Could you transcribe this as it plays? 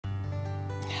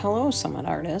Hello, Summit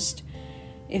Artist.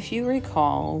 If you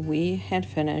recall, we had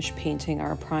finished painting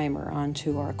our primer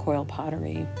onto our coil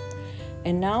pottery,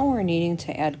 and now we're needing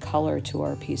to add color to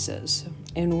our pieces,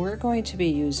 and we're going to be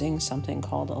using something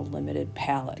called a limited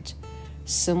palette,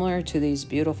 similar to these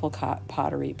beautiful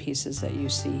pottery pieces that you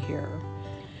see here.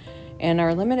 And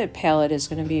our limited palette is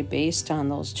going to be based on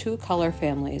those two color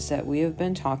families that we have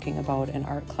been talking about in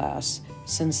art class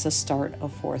since the start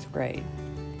of 4th grade.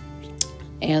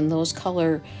 And those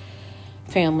color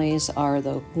families are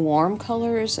the warm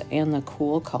colors and the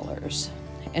cool colors.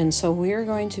 And so we're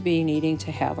going to be needing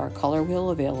to have our color wheel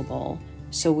available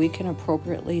so we can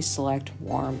appropriately select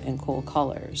warm and cool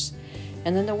colors.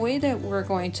 And then the way that we're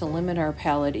going to limit our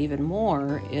palette even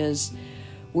more is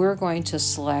we're going to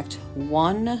select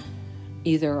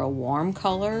either a warm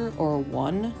color or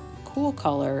one cool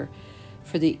color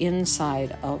for the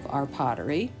inside of our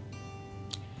pottery.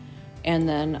 And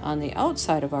then on the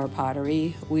outside of our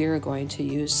pottery, we are going to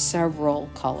use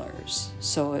several colors.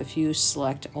 So if you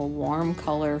select a warm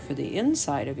color for the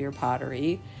inside of your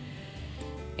pottery,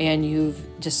 and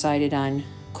you've decided on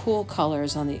cool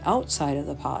colors on the outside of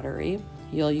the pottery,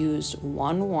 you'll use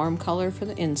one warm color for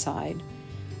the inside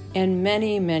and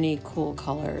many, many cool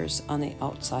colors on the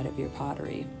outside of your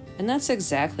pottery. And that's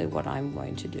exactly what I'm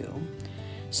going to do.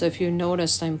 So if you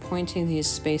noticed, I'm pointing these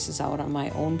spaces out on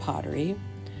my own pottery.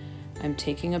 I'm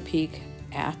taking a peek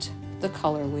at the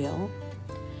color wheel,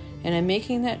 and I'm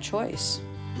making that choice.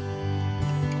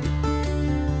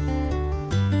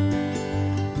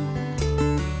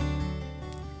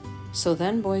 So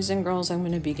then, boys and girls, I'm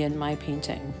going to begin my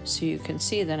painting. So you can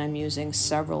see that I'm using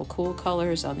several cool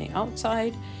colors on the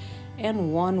outside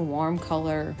and one warm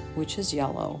color, which is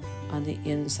yellow, on the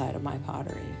inside of my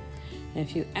pottery. And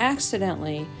if you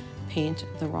accidentally paint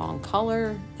the wrong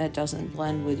color that doesn't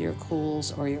blend with your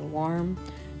cools or your warm,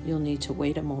 you'll need to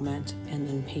wait a moment and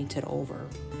then paint it over.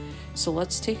 So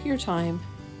let's take your time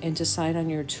and decide on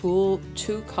your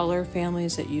two color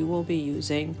families that you will be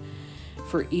using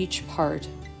for each part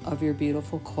of your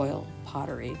beautiful coil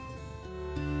pottery.